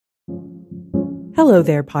Hello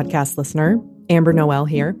there, podcast listener. Amber Noel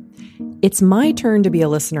here. It's my turn to be a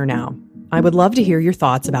listener now. I would love to hear your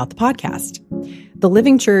thoughts about the podcast. The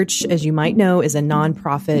Living Church, as you might know, is a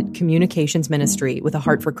nonprofit communications ministry with a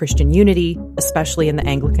heart for Christian unity, especially in the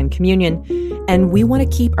Anglican Communion. And we want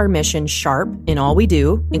to keep our mission sharp in all we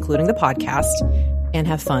do, including the podcast, and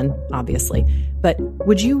have fun, obviously. But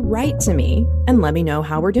would you write to me and let me know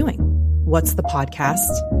how we're doing? What's the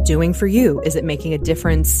podcast doing for you? Is it making a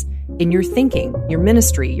difference in your thinking, your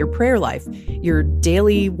ministry, your prayer life, your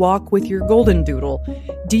daily walk with your golden doodle?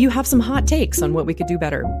 Do you have some hot takes on what we could do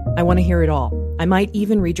better? I want to hear it all. I might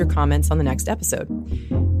even read your comments on the next episode.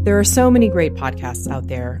 There are so many great podcasts out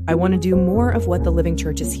there. I want to do more of what the Living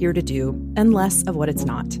Church is here to do and less of what it's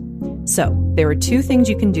not. So there are two things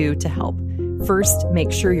you can do to help. First,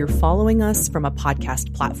 make sure you're following us from a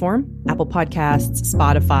podcast platform, Apple Podcasts,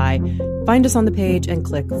 Spotify. Find us on the page and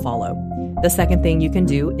click follow. The second thing you can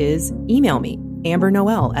do is email me,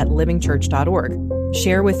 ambernoel@livingchurch.org.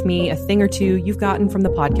 Share with me a thing or two you've gotten from the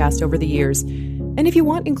podcast over the years. And if you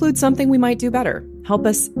want, include something we might do better. Help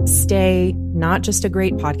us stay not just a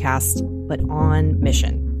great podcast, but on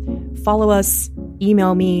mission. Follow us,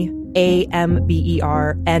 email me,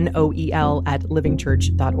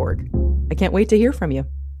 ambernoel@livingchurch.org. I can't wait to hear from you.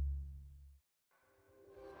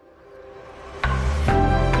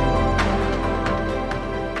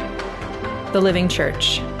 The Living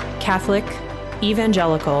Church, Catholic,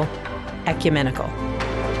 evangelical, ecumenical.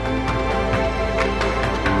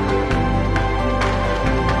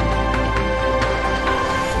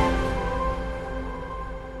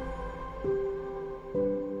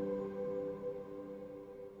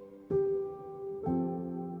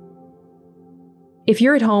 If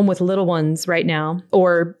you're at home with little ones right now,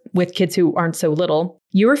 or with kids who aren't so little,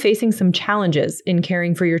 you are facing some challenges in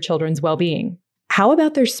caring for your children's well-being. How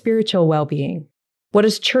about their spiritual well-being? What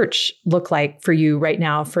does church look like for you right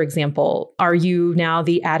now, for example? Are you now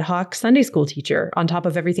the ad hoc Sunday school teacher on top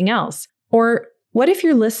of everything else? Or what if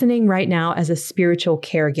you're listening right now as a spiritual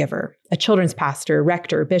caregiver, a children's pastor,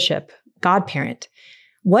 rector, bishop, godparent?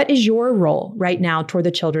 What is your role right now toward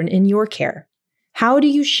the children in your care? How do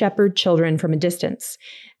you shepherd children from a distance?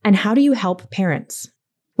 And how do you help parents?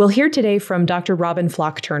 We'll hear today from Dr. Robin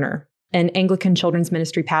Flock Turner, an Anglican children's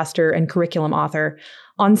ministry pastor and curriculum author,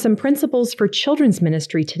 on some principles for children's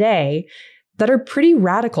ministry today that are pretty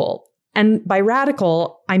radical. And by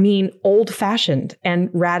radical, I mean old-fashioned and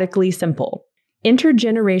radically simple.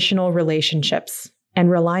 Intergenerational relationships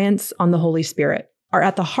and reliance on the Holy Spirit are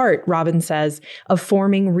at the heart, Robin says, of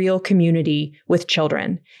forming real community with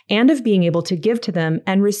children and of being able to give to them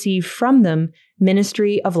and receive from them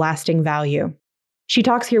ministry of lasting value. She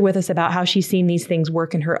talks here with us about how she's seen these things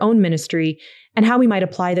work in her own ministry and how we might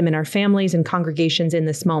apply them in our families and congregations in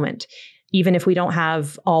this moment, even if we don't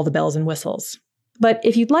have all the bells and whistles. But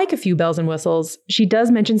if you'd like a few bells and whistles, she does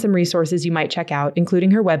mention some resources you might check out,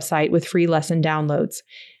 including her website with free lesson downloads.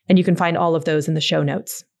 And you can find all of those in the show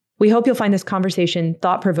notes. We hope you'll find this conversation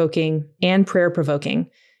thought-provoking and prayer-provoking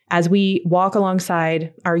as we walk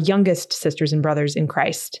alongside our youngest sisters and brothers in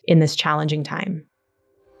Christ in this challenging time.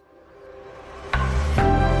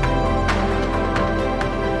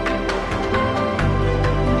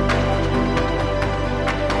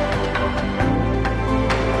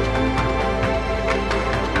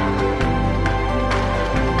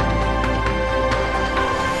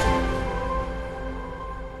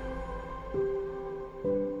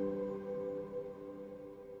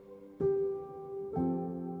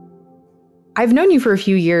 I've known you for a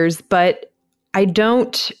few years, but I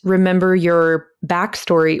don't remember your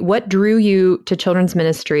backstory. What drew you to children's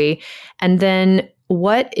ministry? And then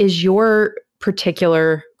what is your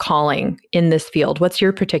particular calling in this field? What's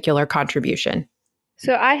your particular contribution?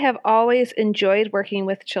 So I have always enjoyed working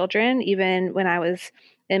with children. Even when I was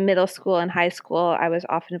in middle school and high school, I was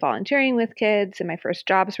often volunteering with kids, and my first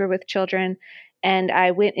jobs were with children. And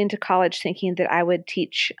I went into college thinking that I would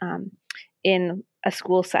teach in a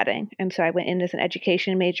school setting. And so I went in as an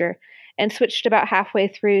education major and switched about halfway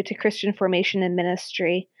through to Christian formation and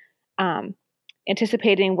ministry,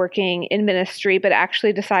 anticipating working in ministry, but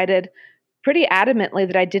actually decided pretty adamantly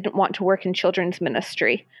that I didn't want to work in children's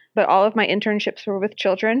ministry. But all of my internships were with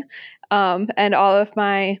children, and all of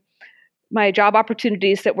my job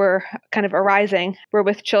opportunities that were kind of arising were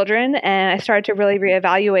with children. And I started to really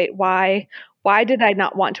reevaluate why did I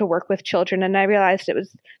not want to work with children? And I realized it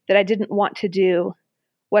was that I didn't want to do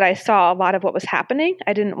what I saw a lot of what was happening.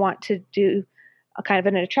 I didn't want to do a kind of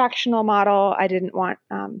an attractional model. I didn't want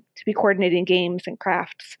to be coordinating games and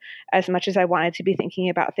crafts as much as I wanted to be thinking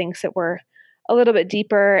about things that were a little bit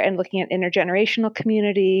deeper and looking at intergenerational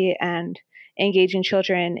community and engaging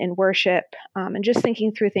children in worship, and just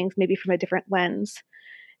thinking through things maybe from a different lens.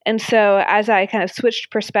 And so as I kind of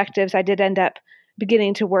switched perspectives, I did end up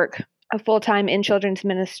beginning to work full-time in children's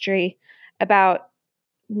ministry about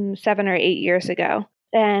 7 or 8 years ago.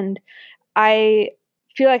 And I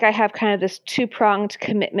feel like I have kind of this two-pronged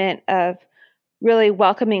commitment of really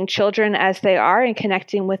welcoming children as they are and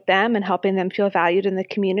connecting with them and helping them feel valued in the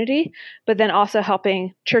community, but then also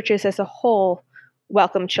helping churches as a whole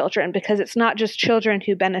welcome children, because it's not just children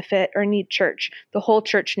who benefit or need church. The whole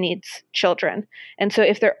church needs children. And so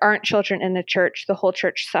if there aren't children in a church, the whole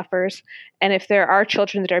church suffers. And if there are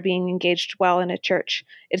children that are being engaged well in a church,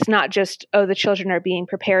 it's not just, oh, the children are being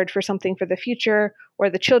prepared for something for the future or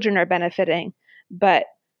the children are benefiting, but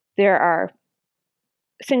there are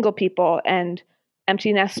single people and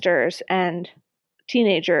empty nesters and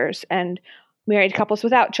teenagers and married couples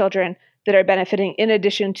without children that are benefiting, in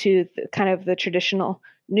addition to the, kind of the traditional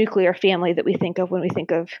nuclear family that we think of when we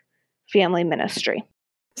think of family ministry.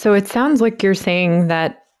 So it sounds like you're saying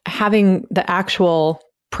that having the actual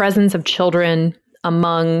presence of children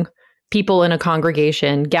among people in a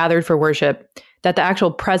congregation gathered for worship, that the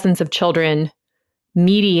actual presence of children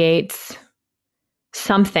mediates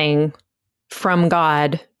something from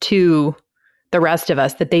God to the rest of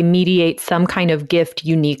us, that they mediate some kind of gift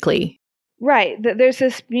uniquely. Right. There's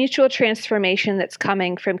this mutual transformation that's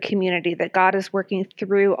coming from community, that God is working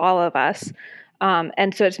through all of us.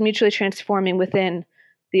 And so it's mutually transforming within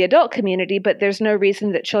the adult community, but there's no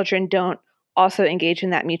reason that children don't also engage in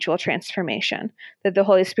that mutual transformation, that the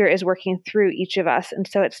Holy Spirit is working through each of us. And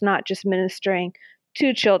so it's not just ministering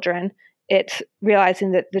to children, it's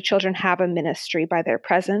realizing that the children have a ministry by their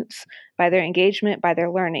presence, by their engagement, by their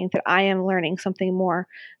learning, that I am learning something more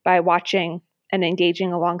by watching and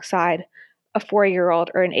engaging alongside a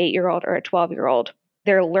 4-year-old or an 8-year-old or a 12-year-old.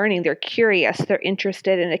 They're learning, they're curious, they're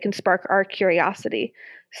interested, and it can spark our curiosity.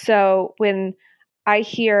 So when I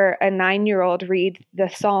hear a 9-year-old read the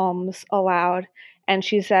Psalms aloud, and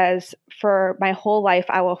she says, "For my whole life,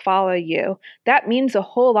 I will follow you," that means a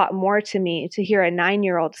whole lot more to me to hear a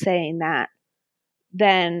 9-year-old saying that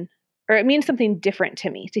or it means something different to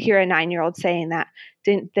me to hear a 9-year-old saying that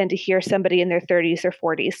than to hear somebody in their 30s or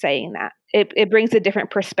 40s saying that. It brings a different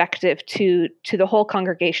perspective to the whole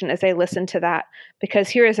congregation as they listen to that, because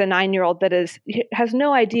here is a 9-year-old that has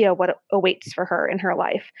no idea what awaits for her in her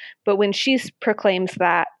life. But when she proclaims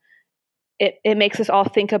that, it makes us all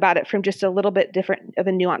think about it from just a little bit different of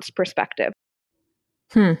a nuanced perspective.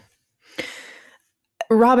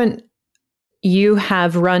 Robin, you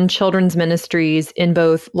have run children's ministries in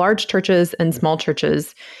both large churches and small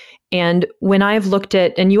churches. And when I've looked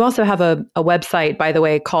at, and you also have a website, by the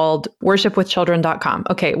way, called worshipwithchildren.com.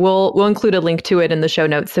 Okay, we'll include a link to it in the show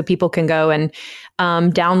notes so people can go and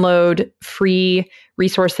download free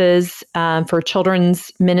resources for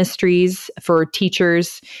children's ministries, for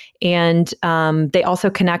teachers, and they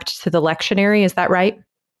also connect to the lectionary. Is that right?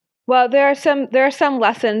 Well, there are some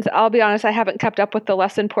lessons. I'll be honest, I haven't kept up with the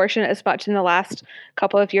lesson portion as much in the last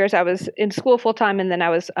couple of years. I was in school full time, and then I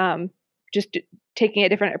was just taking a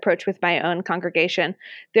different approach with my own congregation.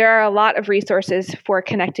 There are a lot of resources for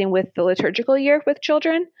connecting with the liturgical year with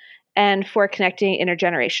children and for connecting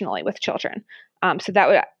intergenerationally with children. So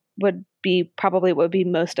that would be probably what would be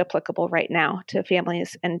most applicable right now to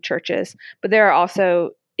families and churches. But there are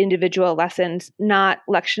also individual lessons, not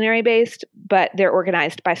lectionary based, but they're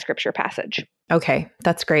organized by scripture passage. Okay,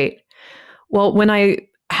 that's great. Well, when I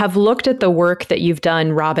have looked at the work that you've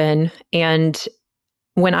done, Robin, and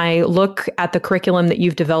when I look at the curriculum that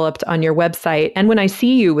you've developed on your website, and when I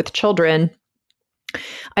see you with children,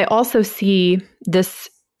 I also see this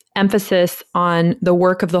emphasis on the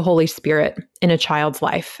work of the Holy Spirit in a child's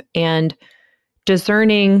life and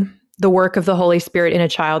discerning the work of the Holy Spirit in a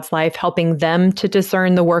child's life, helping them to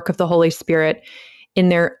discern the work of the Holy Spirit in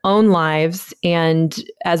their own lives and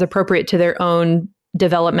as appropriate to their own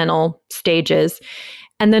developmental stages.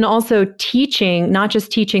 And then also teaching, not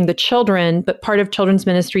just teaching the children, but part of children's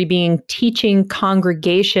ministry being teaching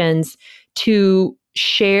congregations to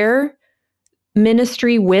share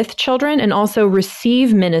ministry with children and also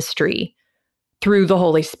receive ministry through the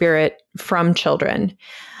Holy Spirit from children.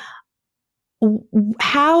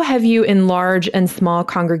 How have you in large and small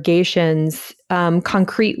congregations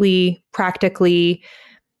concretely, practically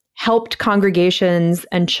helped congregations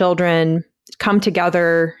and children come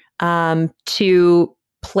together to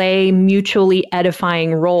play mutually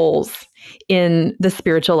edifying roles in the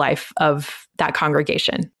spiritual life of that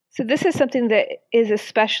congregation? So this is something that is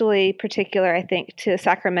especially particular, I think, to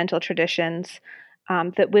sacramental traditions,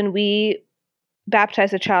 that when we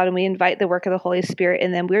baptize a child and we invite the work of the Holy Spirit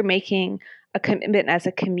in them, we're making a commitment as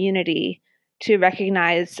a community to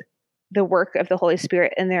recognize the work of the Holy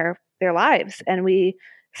Spirit in their lives. And we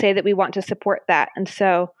say that we want to support that. And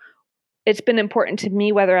so it's been important to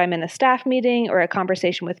me, whether I'm in a staff meeting or a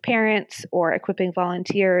conversation with parents or equipping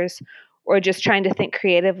volunteers or just trying to think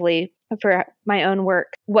creatively for my own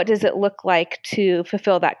work, what does it look like to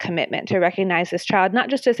fulfill that commitment, to recognize this child, not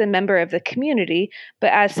just as a member of the community,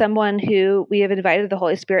 but as someone who we have invited the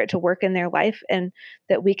Holy Spirit to work in their life, and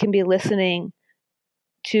that we can be listening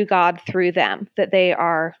to God through them, that they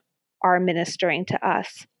are ministering to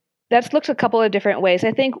us. That's looked a couple of different ways.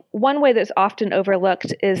 I think one way that's often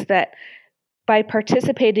overlooked is that by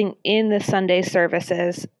participating in the Sunday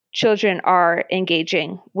services, children are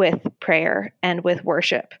engaging with prayer and with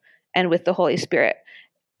worship and with the Holy Spirit.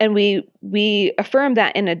 And we affirm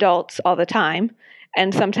that in adults all the time.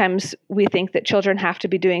 And sometimes we think that children have to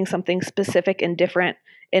be doing something specific and different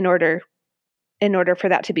in order for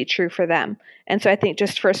that to be true for them. And so I think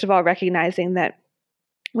just first of all, recognizing that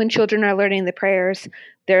when children are learning the prayers,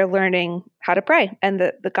 they're learning how to pray, and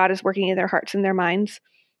that God is working in their hearts and their minds.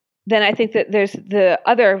 Then I think that there's the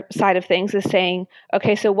other side of things is saying,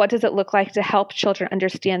 okay, so what does it look like to help children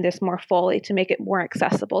understand this more fully, to make it more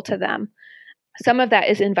accessible to them? Some of that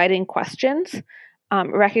is inviting questions,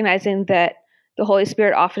 recognizing that the Holy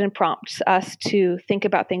Spirit often prompts us to think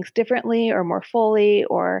about things differently or more fully,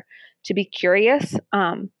 or to be curious.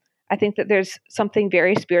 I think that there's something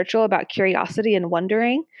very spiritual about curiosity and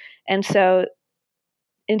wondering. And so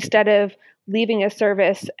instead of leaving a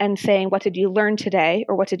service and saying, what did you learn today?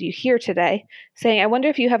 Or what did you hear today? Saying, I wonder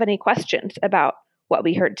if you have any questions about what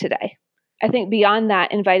we heard today. I think beyond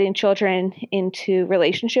that, inviting children into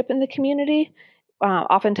relationship in the community,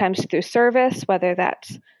 oftentimes through service, whether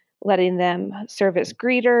that's letting them serve as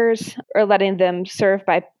greeters or letting them serve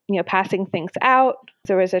by passing things out.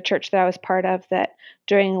 There was a church that I was part of that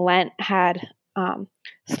during Lent had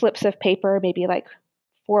slips of paper, maybe like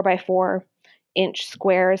 4x4 inch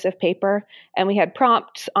squares of paper. And we had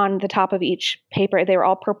prompts on the top of each paper. They were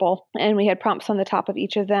all purple. And we had prompts on the top of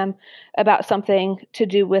each of them about something to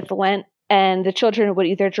do with Lent. And the children would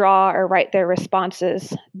either draw or write their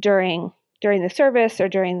responses during the service or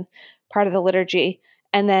during part of the liturgy.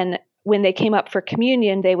 And then when they came up for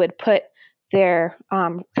communion, they would put their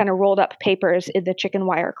kind of rolled up papers in the chicken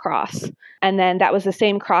wire cross. And then that was the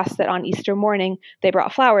same cross that on Easter morning, they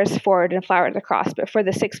brought flowers forward and flowered the cross. But for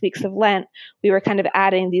the 6 weeks of Lent, we were kind of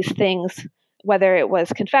adding these things, whether it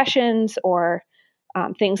was confessions or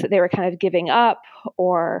things that they were kind of giving up,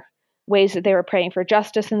 or ways that they were praying for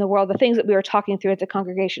justice in the world, the things that we were talking through as a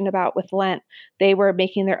congregation about with Lent. They were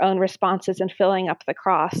making their own responses and filling up the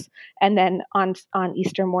cross. And then on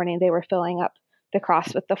Easter morning, they were filling up the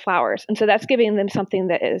cross with the flowers. And so that's giving them something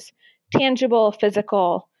that is tangible,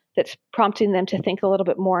 physical, that's prompting them to think a little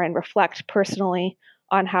bit more and reflect personally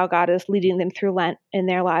on how God is leading them through Lent in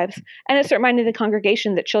their lives. And it's reminding the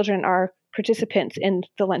congregation that children are participants in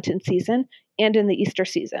the Lenten season and in the Easter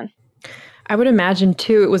season. I would imagine,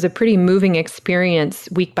 too, it was a pretty moving experience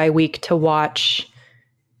week by week to watch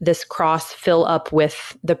this cross fill up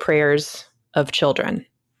with the prayers of children.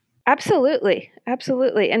 Absolutely.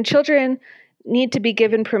 Absolutely. And children need to be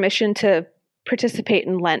given permission to participate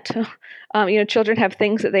in Lent. Children have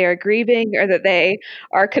things that they are grieving or that they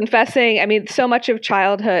are confessing. I mean, so much of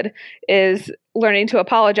childhood is learning to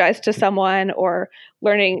apologize to someone or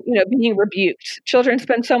learning, being rebuked. Children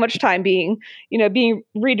spend so much time being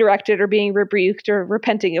redirected or being rebuked or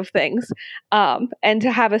repenting of things. And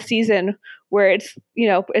to have a season where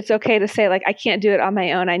it's okay to say, like, I can't do it on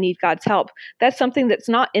my own. I need God's help. That's something that's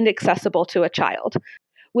not inaccessible to a child.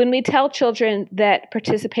 When we tell children that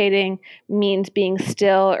participating means being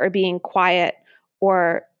still or being quiet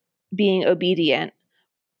or being obedient,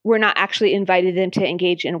 we're not actually inviting them to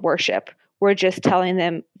engage in worship. We're just telling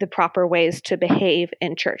them the proper ways to behave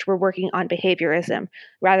in church. We're working on behaviorism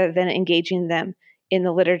rather than engaging them in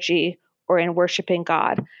the liturgy or in worshiping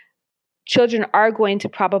God. Children are going to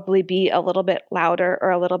probably be a little bit louder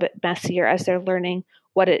or a little bit messier as they're learning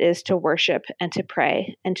what it is to worship and to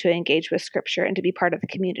pray and to engage with Scripture and to be part of the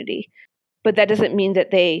community. But that doesn't mean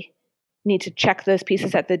that they need to check those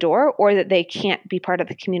pieces at the door or that they can't be part of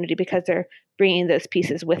the community because they're bringing those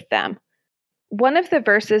pieces with them. One of the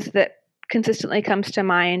verses that consistently comes to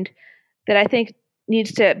mind that I think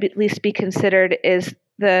needs to at least be considered is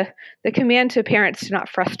the command to parents to not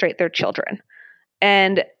frustrate their children.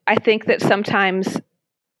 And I think that sometimes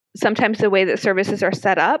the way that services are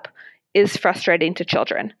set up is frustrating to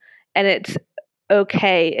children. And it's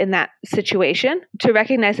okay in that situation to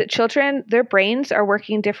recognize that children, their brains are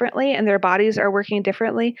working differently and their bodies are working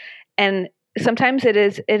differently. And sometimes it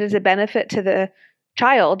is a benefit to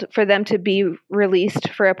child for them to be released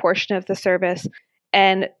for a portion of the service.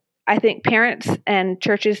 And I think parents and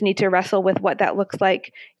churches need to wrestle with what that looks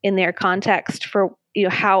like in their context for,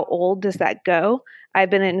 how old does that go? I've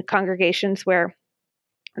been in congregations where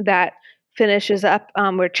that finishes up,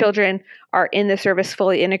 where children are in the service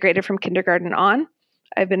fully integrated from kindergarten on.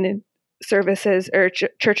 I've been in services or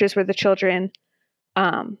churches where the children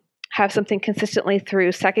have something consistently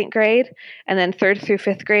through second grade, and then third through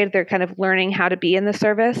fifth grade, they're kind of learning how to be in the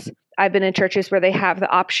service. I've been in churches where they have the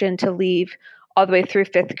option to leave all the way through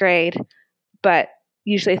fifth grade, but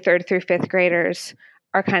usually third through fifth graders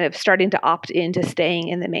are kind of starting to opt into staying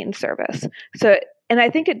in the main service. So, and I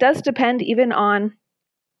think it does depend even on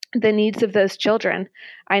the needs of those children.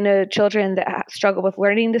 I know children that struggle with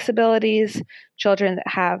learning disabilities, children that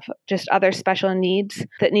have just other special needs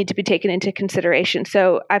that need to be taken into consideration.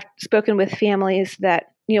 So I've spoken with families that,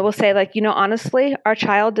 will say like, honestly, our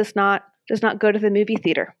child does not go to the movie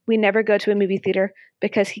theater. We never go to a movie theater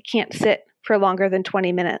because he can't sit for longer than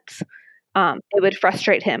 20 minutes. It would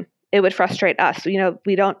frustrate him. It would frustrate us. We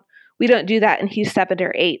don't do that, and he's 7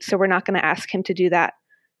 or 8, so we're not going to ask him to do that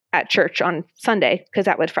at church on Sunday because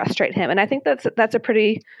that would frustrate him. And I think that's a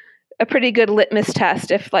pretty good litmus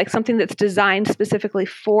test if like something that's designed specifically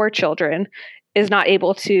for children is not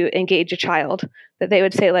able to engage a child, that they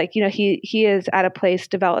would say like, he is at a place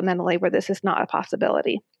developmentally where this is not a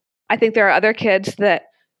possibility. I think there are other kids that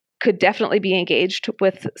could definitely be engaged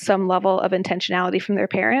with some level of intentionality from their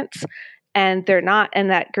parents, and they're not, and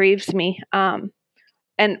that grieves me.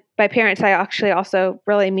 And by parents, I actually also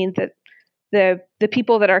really mean that the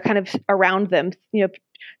people that are kind of around them.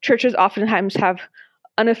 Churches oftentimes have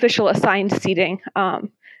unofficial assigned seating,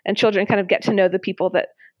 and children kind of get to know the people that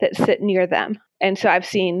sit near them. And so I've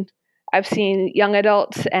seen young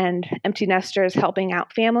adults and empty nesters helping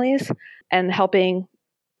out families and helping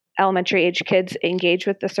elementary age kids engage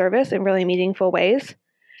with the service in really meaningful ways.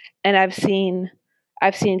 And I've seen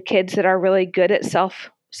kids that are really good at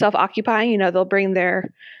self-occupying. They'll bring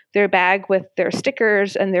their bag with their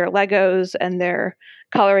stickers and their Legos and their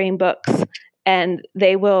coloring books, and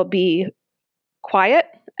they will be quiet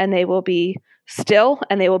and they will be still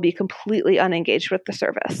and they will be completely unengaged with the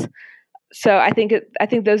service. So I think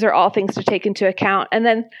those are all things to take into account. And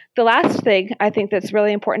then the last thing I think that's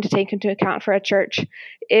really important to take into account for a church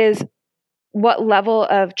is what level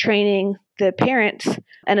of training the parents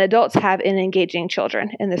and adults have in engaging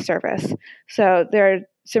children in the service. So there are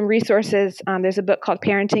some resources. There's a book called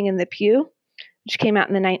Parenting in the Pew, which came out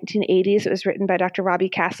in the 1980s. It was written by Dr. Robbie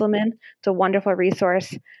Castleman. It's a wonderful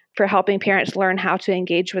resource for helping parents learn how to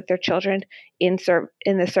engage with their children in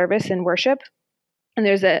the service and worship. And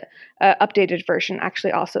there's a updated version,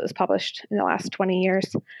 actually, also was published in the last 20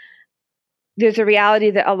 years. There's a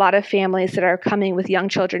reality that a lot of families that are coming with young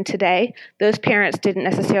children today, those parents didn't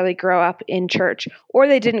necessarily grow up in church, or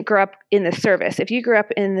they didn't grow up in the service. If you grew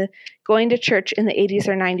up going to church in the 80s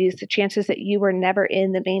or 90s, the chances that you were never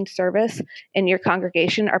in the main service in your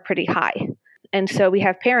congregation are pretty high. And so we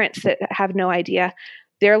have parents that have no idea.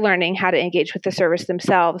 They're learning how to engage with the service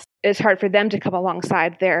themselves. It's hard for them to come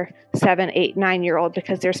alongside their 7, 8, 9-year-old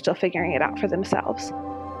because they're still figuring it out for themselves.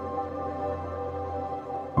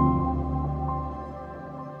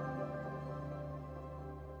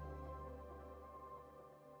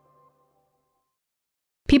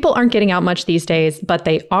 People aren't getting out much these days, but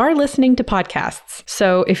they are listening to podcasts.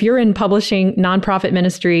 So if you're in publishing, nonprofit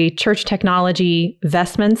ministry, church technology,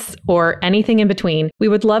 vestments, or anything in between, we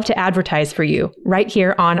would love to advertise for you right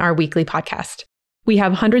here on our weekly podcast. We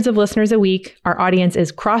have hundreds of listeners a week. Our audience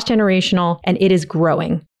is cross-generational, and it is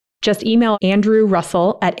growing. Just email Andrew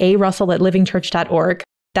Russell at arussell@livingchurch.org.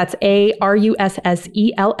 That's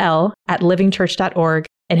ARUSSELL @livingchurch.org,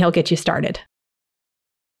 and he'll get you started.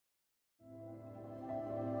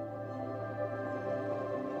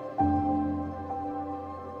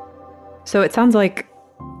 So it sounds like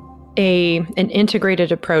an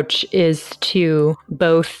integrated approach is to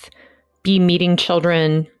both be meeting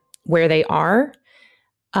children where they are,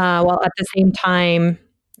 while at the same time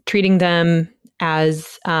treating them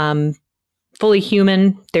as fully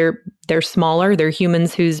human. They're smaller. They're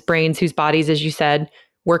humans whose brains, whose bodies, as you said,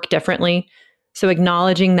 work differently. So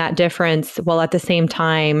acknowledging that difference while at the same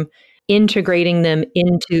time integrating them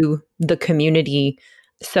into the community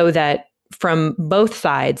so that from both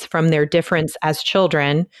sides, from their difference as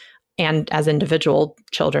children and as individual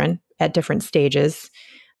children at different stages,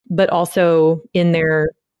 but also in their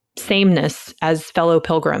sameness as fellow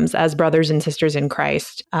pilgrims, as brothers and sisters in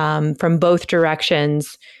Christ. From both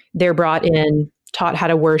directions, they're brought in, taught how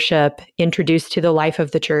to worship, introduced to the life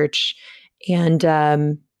of the church, and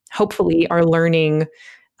hopefully are learning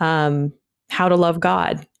how to love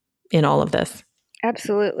God in all of this.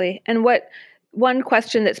 Absolutely. And one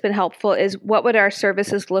question that's been helpful is, what would our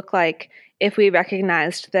services look like if we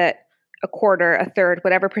recognized that a quarter, a third,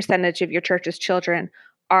 whatever percentage of your church's children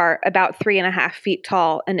are about 3.5 feet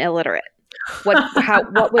tall and illiterate?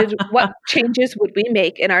 What changes would we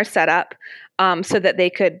make in our setup so that they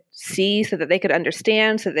could see, so that they could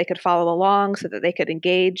understand, so that they could follow along, so that they could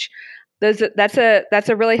engage? That's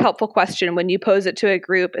a really helpful question when you pose it to a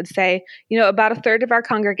group and say, about a third of our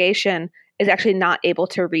congregation is actually not able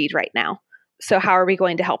to read right now. So how are we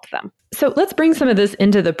going to help them? So let's bring some of this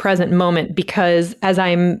into the present moment, because as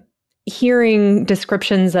I'm hearing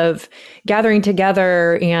descriptions of gathering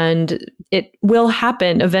together, and it will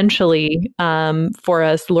happen eventually for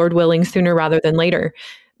us, Lord willing, sooner rather than later.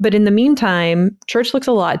 But in the meantime, church looks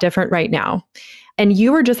a lot different right now. And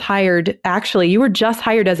you were just hired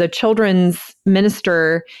as a children's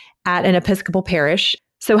minister at an Episcopal parish.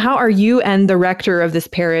 So how are you and the rector of this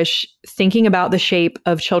parish thinking about the shape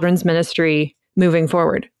of children's ministry moving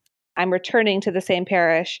forward? I'm returning to the same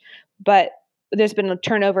parish, but there's been a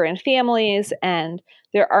turnover in families, and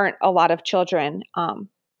there aren't a lot of children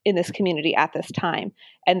in this community at this time.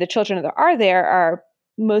 And the children that are there are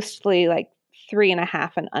mostly like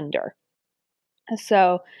 3.5 and under.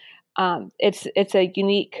 So it's a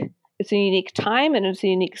unique time, and it's a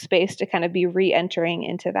unique space to kind of be re-entering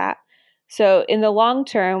into that. So in the long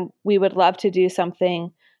term, we would love to do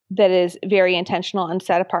something that is very intentional and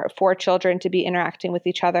set apart for children to be interacting with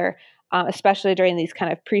each other, especially during these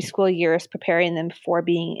kind of preschool years, preparing them for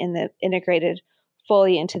being integrated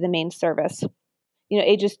fully into the main service.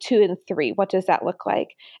 Ages 2 and 3, what does that look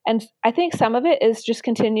like? And I think some of it is just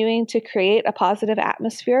continuing to create a positive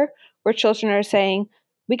atmosphere where children are saying,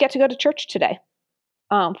 we get to go to church today.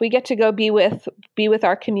 We get to go be with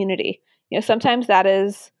our community. Sometimes that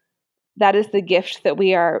is the gift that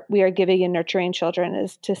we are giving and nurturing children,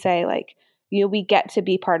 is to say, like, we get to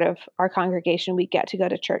be part of our congregation. We get to go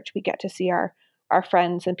to church. We get to see our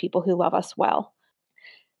friends and people who love us well.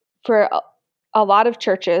 For a lot of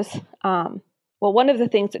churches, one of the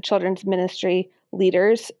things that children's ministry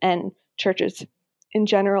leaders and churches in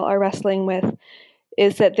general are wrestling with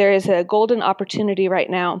is that there is a golden opportunity right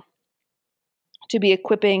now to be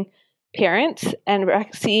equipping parents, and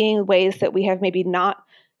seeing ways that we have maybe not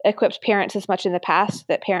equipped parents as much in the past,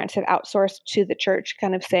 that parents have outsourced to the church,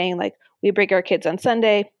 kind of saying, like, we bring our kids on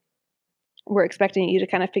Sunday, we're expecting you to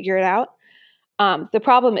kind of figure it out. The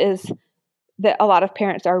problem is that a lot of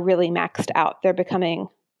parents are really maxed out. They're becoming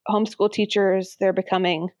homeschool teachers. They're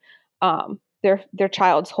becoming their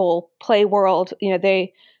child's whole play world.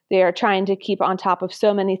 They are trying to keep on top of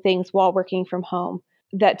so many things while working from home,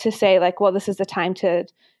 that to say, like, well, this is the time to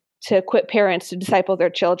equip parents to disciple their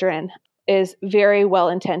children is very well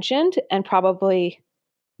intentioned and probably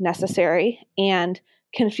necessary, and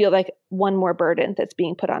can feel like one more burden that's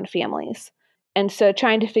being put on families. And so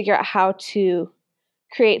trying to figure out how to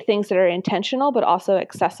create things that are intentional but also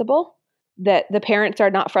accessible, that the parents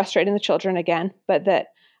are not frustrating the children again, but that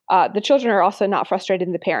the children are also not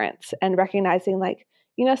frustrating the parents, and recognizing, like,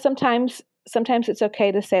 sometimes it's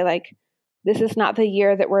okay to say, like, this is not the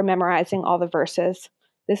year that we're memorizing all the verses.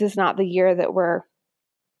 This is not the year that we're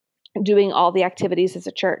doing all the activities as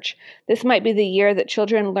a church. This might be the year that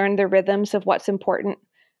children learn the rhythms of what's important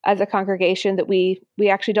as a congregation, that we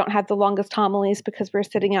actually don't have the longest homilies because we're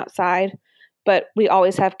sitting outside, but we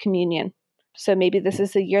always have communion. So maybe this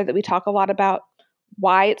is the year that we talk a lot about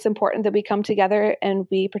why it's important that we come together and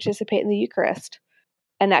we participate in the Eucharist.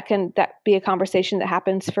 And that be a conversation that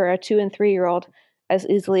happens for a 2 and 3-year-old as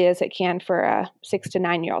easily as it can for a 6 to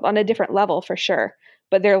 9-year-old, on a different level for sure.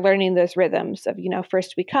 But they're learning those rhythms of,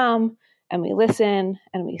 first we come and we listen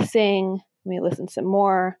and we sing, and we listen some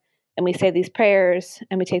more, and we say these prayers,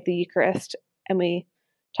 and we take the Eucharist, and we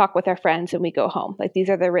talk with our friends, and we go home. Like, these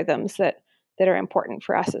are the rhythms that are important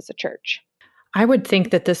for us as a church. I would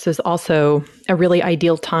think that this is also a really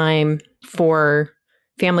ideal time for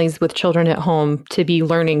families with children at home to be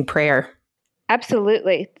learning prayer.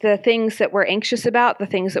 Absolutely. The things that we're anxious about, the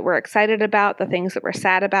things that we're excited about, the things that we're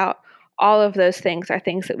sad about, all of those things are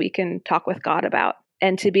things that we can talk with God about.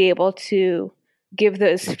 And to be able to give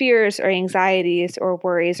those fears or anxieties or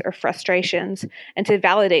worries or frustrations, and to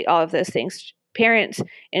validate all of those things. Parents,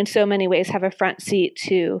 in so many ways, have a front seat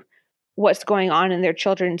to what's going on in their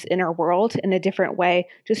children's inner world in a different way,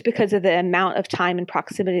 just because of the amount of time and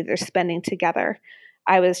proximity they're spending together.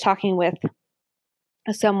 I was talking with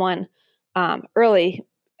someone early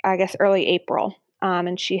April,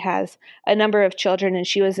 and she has a number of children, and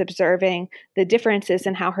she was observing the differences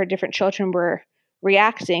in how her different children were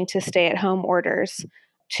reacting to stay-at-home orders.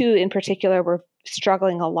 2 in particular were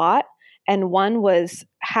struggling a lot, and one was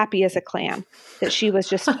happy as a clam, that she was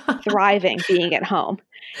just thriving being at home.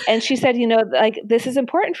 And she said, like, this is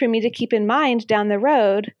important for me to keep in mind down the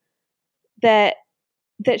road, that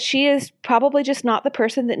she is probably just not the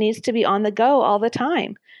person that needs to be on the go all the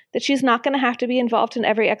time, that she's not going to have to be involved in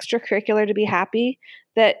every extracurricular to be happy,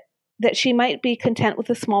 that she might be content with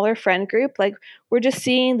a smaller friend group. Like, we're just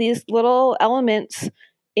seeing these little elements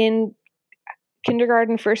in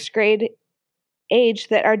kindergarten, first grade age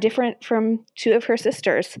that are different from two of her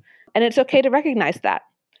sisters. And it's okay to recognize that.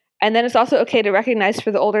 And then it's also okay to recognize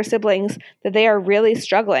for the older siblings that they are really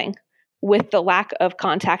struggling with the lack of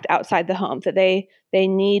contact outside the home, that they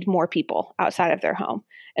need more people outside of their home.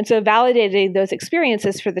 And so validating those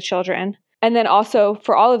experiences for the children, and then also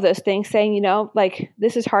for all of those things, saying, like,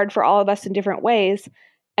 this is hard for all of us in different ways,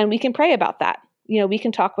 and we can pray about that. We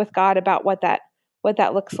can talk with God about what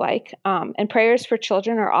that looks like. And prayers for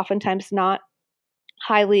children are oftentimes not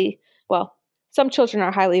some children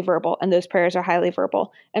are highly verbal, and those prayers are highly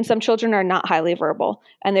verbal. And some children are not highly verbal,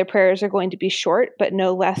 and their prayers are going to be short, but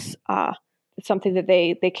no less something that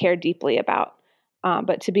they care deeply about.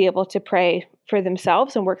 But to be able to pray for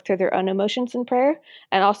themselves and work through their own emotions in prayer,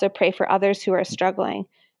 and also pray for others who are struggling,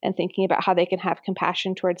 and thinking about how they can have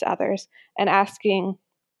compassion towards others, and asking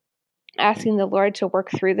the Lord to work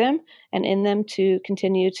through them and in them to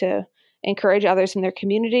continue to encourage others in their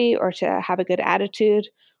community, or to have a good attitude,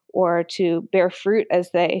 or to bear fruit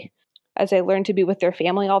as they learn to be with their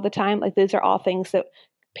family all the time. Like, these are all things that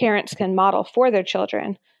parents can model for their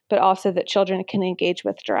children, but also that children can engage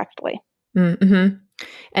with directly. Mm-hmm.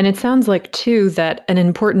 And it sounds like, too, that an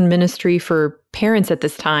important ministry for parents at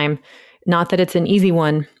this time, not that it's an easy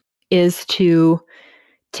one, is to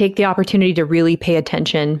take the opportunity to really pay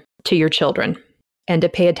attention to your children, and to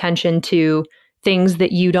pay attention to things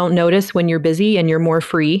that you don't notice when you're busy and you're more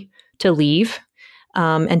free to leave,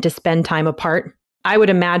 and to spend time apart. I would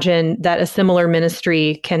imagine that a similar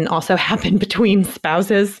ministry can also happen between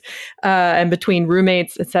spouses and between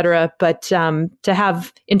roommates, et cetera. But to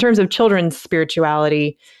have, in terms of children's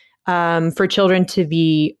spirituality, for children to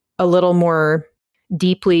be a little more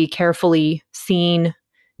deeply, carefully seen,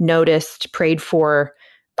 noticed, prayed for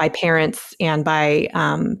by parents and by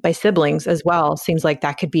siblings as well, seems like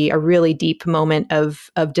that could be a really deep moment of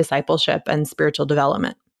discipleship and spiritual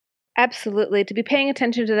development. Absolutely. To be paying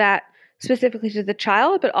attention to that, specifically to the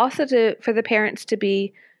child, but also for the parents to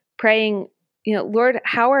be praying, Lord,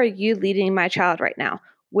 how are you leading my child right now?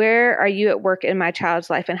 Where are you at work in my child's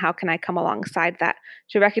life, and how can I come alongside that?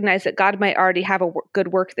 To recognize that God might already have a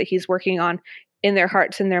good work that he's working on in their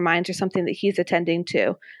hearts and their minds, or something that he's attending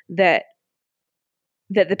to, that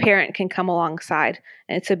the parent can come alongside.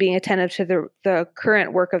 And so being attentive to the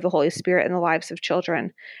current work of the Holy Spirit in the lives of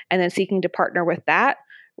children, and then seeking to partner with that,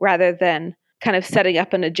 rather than kind of setting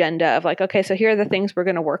up an agenda of like, okay, so here are the things we're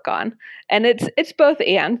going to work on. And it's both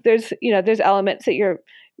and. There's elements that you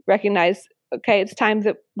recognize, okay, it's time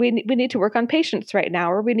that we need to work on patience right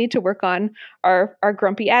now, or we need to work on our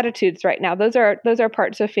grumpy attitudes right now. Those are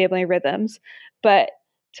parts of family rhythms. But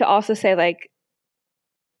to also say, like,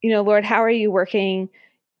 Lord, how are you working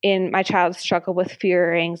in my child's struggle with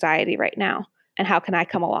fear or anxiety right now? And how can I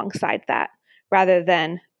come alongside that, rather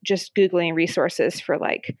than just Googling resources for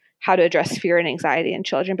like how to address fear and anxiety in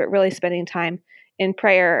children, but really spending time in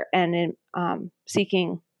prayer and in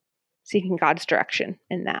seeking God's direction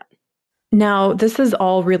in that. Now, these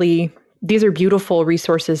are beautiful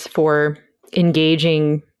resources for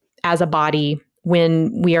engaging as a body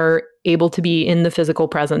when we are able to be in the physical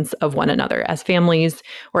presence of one another as families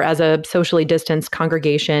or as a socially distanced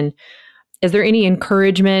congregation. Is there any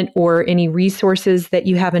encouragement or any resources that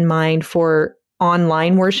you have in mind for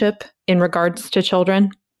online worship in regards to children?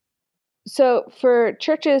 So for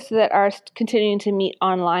churches that are continuing to meet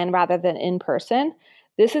online rather than in person,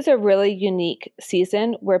 this is a really unique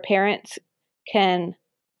season where parents can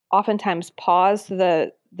oftentimes pause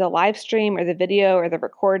the live stream or the video or the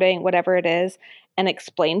recording, whatever it is, and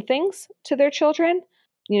explain things to their children.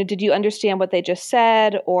 Did you understand what they just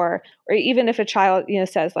said? Or even if a child,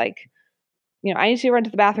 says like, I need to run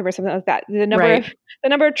to the bathroom or something like that. The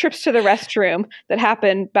number of trips to the restroom that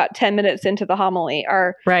happen about 10 minutes into the homily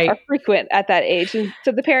are frequent at that age. And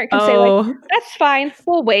so the parent can say like, that's fine,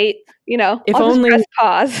 we'll wait, I'll just press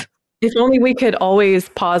pause. If only we could always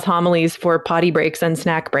pause homilies for potty breaks and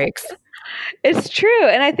snack breaks. It's true.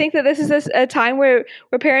 And I think that this is a time where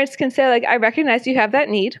parents can say like, I recognize you have that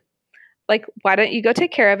need. Like, why don't you go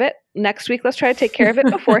take care of it? Next week, let's try to take care of it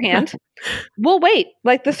beforehand. We'll wait.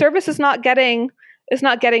 Like, the service is not getting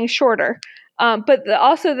shorter. But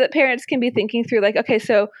also that parents can be thinking through like, okay,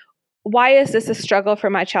 so why is this a struggle for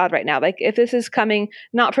my child right now? Like, if this is coming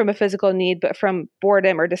not from a physical need, but from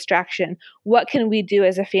boredom or distraction, what can we do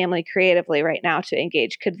as a family creatively right now to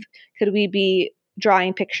engage? Could we be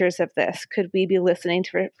drawing pictures of this? Could we be listening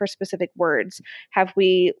for specific words? Have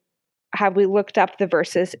we looked up the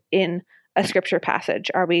verses in a scripture passage?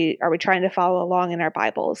 Are we trying to follow along in our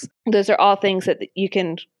Bibles? Those are all things that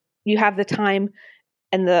you have the time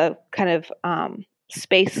and the kind of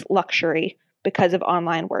space luxury because of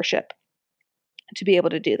online worship to be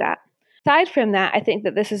able to do that. Aside from that, I think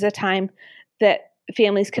that this is a time that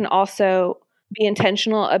families can also be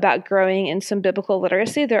intentional about growing in some biblical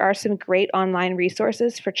literacy. There are some great online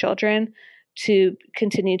resources for children to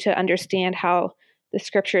continue to understand how the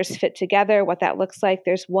scriptures fit together, what that looks like.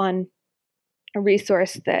 There's one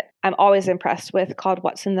resource that I'm always impressed with called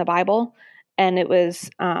What's in the Bible, and it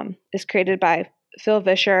was created by Phil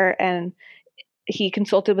Vischer, and he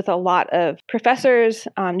consulted with a lot of professors,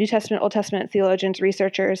 New Testament, Old Testament theologians,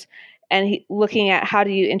 researchers, and looking at how do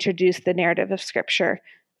you introduce the narrative of Scripture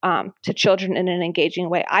to children in an engaging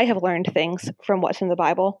way. I have learned things from What's in the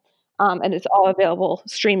Bible, and it's all available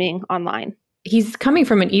streaming online. He's coming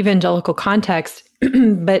from an evangelical context,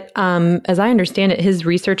 but as I understand it, his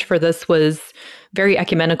research for this was very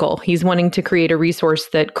ecumenical. He's wanting to create a resource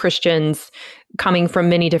that Christians coming from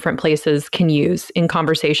many different places can use in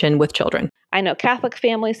conversation with children. I know Catholic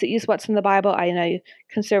families that use What's in the Bible. I know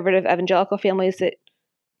conservative evangelical families that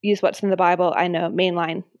use What's in the Bible. I know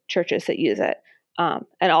mainline churches that use it, and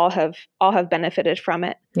all have benefited from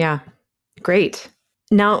it. Yeah, great.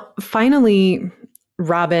 Now, finally,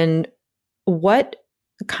 Robin, what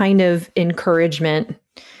kind of encouragement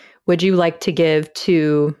would you like to give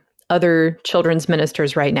to other children's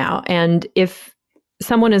ministers right now? And if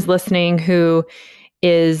someone is listening who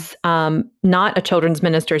is not a children's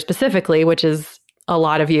minister specifically, which is a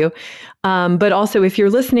lot of you, but also if you're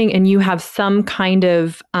listening and you have some kind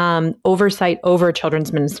of oversight over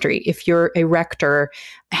children's ministry, if you're a rector,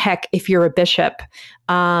 heck, if you're a bishop,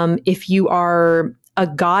 if you are a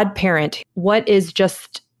godparent, what is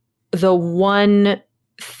just the one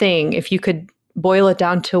thing, if you could boil it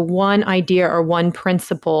down to one idea or one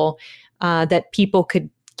principle that people could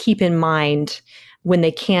keep in mind when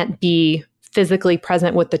they can't be physically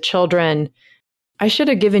present with the children? I should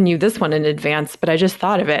have given you this one in advance, but I just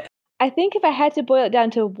thought of it. I think if I had to boil it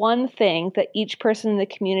down to one thing that each person in the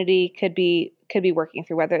community could be working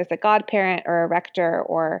through, whether it's a godparent or a rector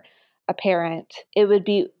or a parent, it would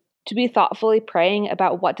be to be thoughtfully praying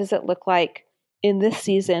about what does it look like in this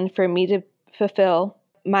season for me to fulfill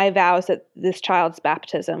my vows at this child's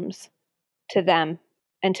baptisms to them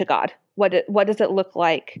and to God. What does it look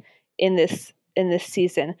like in this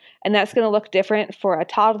season? And that's going to look different for a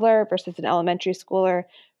toddler versus an elementary schooler,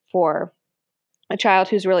 for a child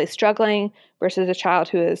who's really struggling versus a child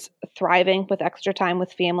who is thriving with extra time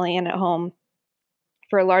with family and at home.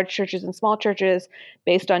 For large churches and small churches,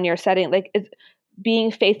 based on your setting,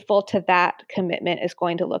 being faithful to that commitment is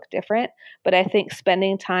going to look different. But I think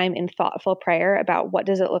spending time in thoughtful prayer about what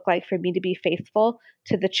does it look like for me to be faithful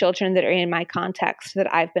to the children that are in my context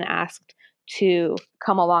that I've been asked to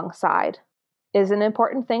come alongside is an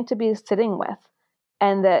important thing to be sitting with,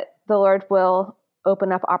 and that the Lord will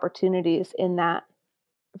open up opportunities in that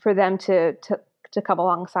for them to come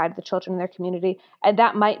alongside the children in their community. And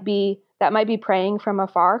that might be praying from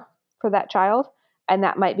afar for that child. And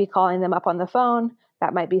that might be calling them up on the phone.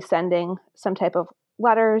 That might be sending some type of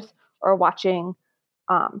letters or watching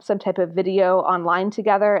some type of video online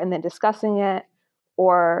together and then discussing it,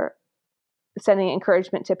 or sending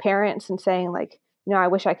encouragement to parents and saying, I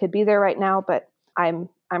wish I could be there right now, but I'm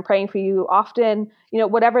praying for you often.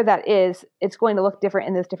 Whatever that is, it's going to look different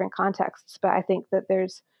in those different contexts. But I think that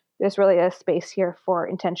there's really a space here for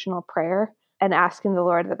intentional prayer and asking the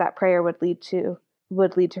Lord that prayer would lead to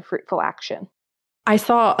fruitful action. I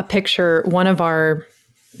saw a picture. One of our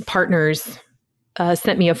partners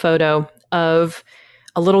sent me a photo of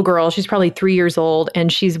a little girl. She's probably 3 years old,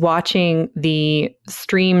 and she's watching the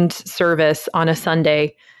streamed service on a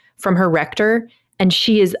Sunday from her rector, and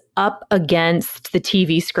she is up against the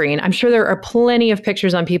TV screen. I'm sure there are plenty of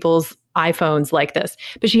pictures on people's iPhones like this,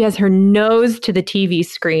 but she has her nose to the TV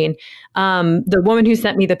screen. The woman who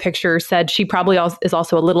sent me the picture said she probably is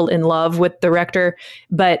also a little in love with the rector,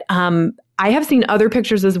 but I have seen other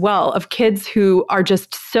pictures as well of kids who are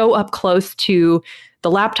just so up close to the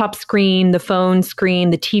laptop screen, the phone screen,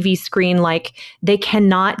 the TV screen, like they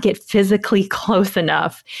cannot get physically close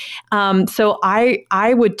enough. So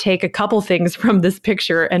I would take a couple things from this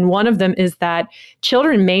picture. And one of them is that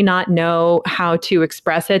children may not know how to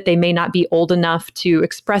express it. They may not be old enough to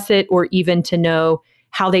express it or even to know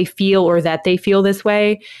how they feel or that they feel this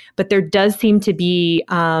way. But there does seem to be,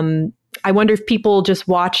 I wonder if people just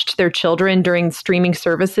watched their children during streaming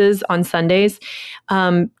services on Sundays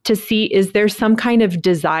to see, is there some kind of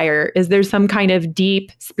desire? Is there some kind of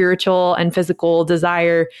deep spiritual and physical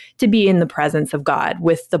desire to be in the presence of God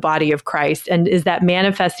with the body of Christ? And is that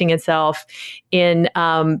manifesting itself in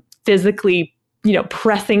physically,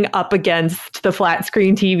 pressing up against the flat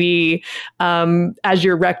screen TV as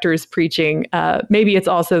your rector's preaching? Maybe it's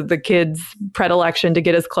also the kids' predilection to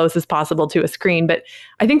get as close as possible to a screen, but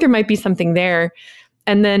I think there might be something there.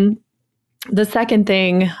 And then the second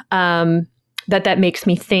thing that makes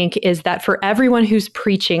me think is that for everyone who's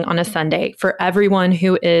preaching on a Sunday, for everyone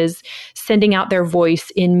who is sending out their voice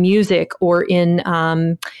in music or in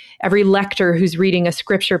every lector who's reading a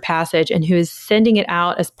scripture passage and who is sending it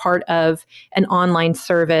out as part of an online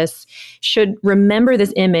service, should remember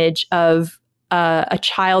this image of a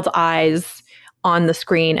child's eyes on the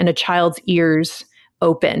screen and a child's ears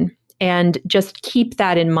open. And just keep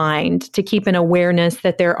that in mind, to keep an awareness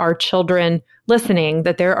that there are children listening,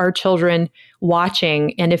 that there are children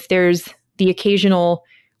watching. And if there's the occasional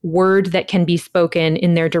word that can be spoken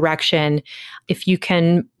in their direction, if you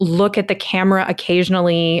can look at the camera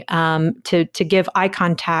occasionally to give eye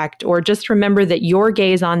contact, or just remember that your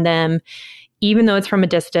gaze on them, even though it's from a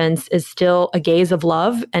distance, is still a gaze of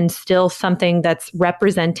love and still something that's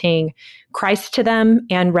representing Christ to them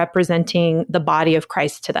and representing the body of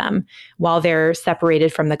Christ to them while they're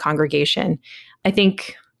separated from the congregation. I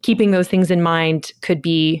think keeping those things in mind could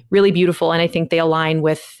be really beautiful. And I think they align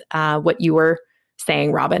with what you were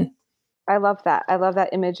saying, Robin. I love that. I love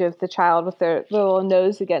that image of the child with their little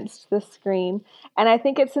nose against the screen. And I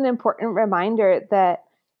think it's an important reminder that,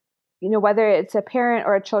 whether it's a parent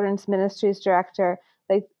or a children's ministries director,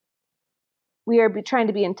 we are trying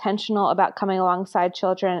to be intentional about coming alongside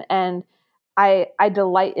children. And I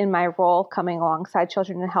delight in my role coming alongside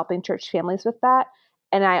children and helping church families with that.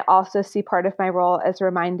 And I also see part of my role as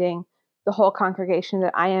reminding the whole congregation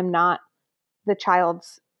that I am not the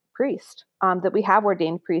child's priest, that we have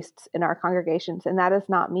ordained priests in our congregations, and that is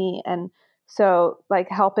not me. And so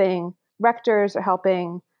helping rectors or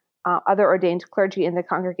helping other ordained clergy in the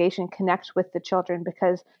congregation connect with the children,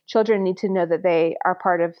 because children need to know that they are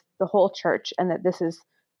part of the whole church and that this is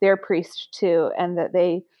their priest too, and that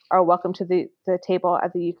they are welcome to the table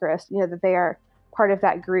at the Eucharist, that they are part of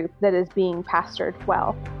that group that is being pastored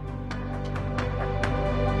well.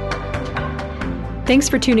 Thanks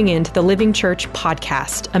for tuning in to the Living Church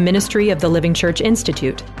Podcast, a ministry of the Living Church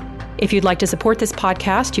Institute. If you'd like to support this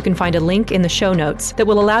podcast, you can find a link in the show notes that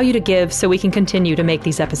will allow you to give so we can continue to make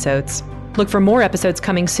these episodes. Look for more episodes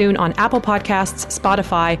coming soon on Apple Podcasts,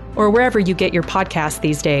 Spotify, or wherever you get your podcasts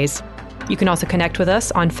these days. You can also connect with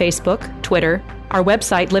us on Facebook, Twitter, our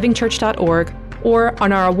website, livingchurch.org, or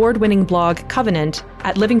on our award-winning blog, Covenant,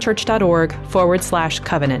 at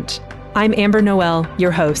livingchurch.org/covenant. I'm Amber Noel,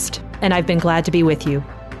 your host, and I've been glad to be with you.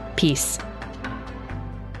 Peace.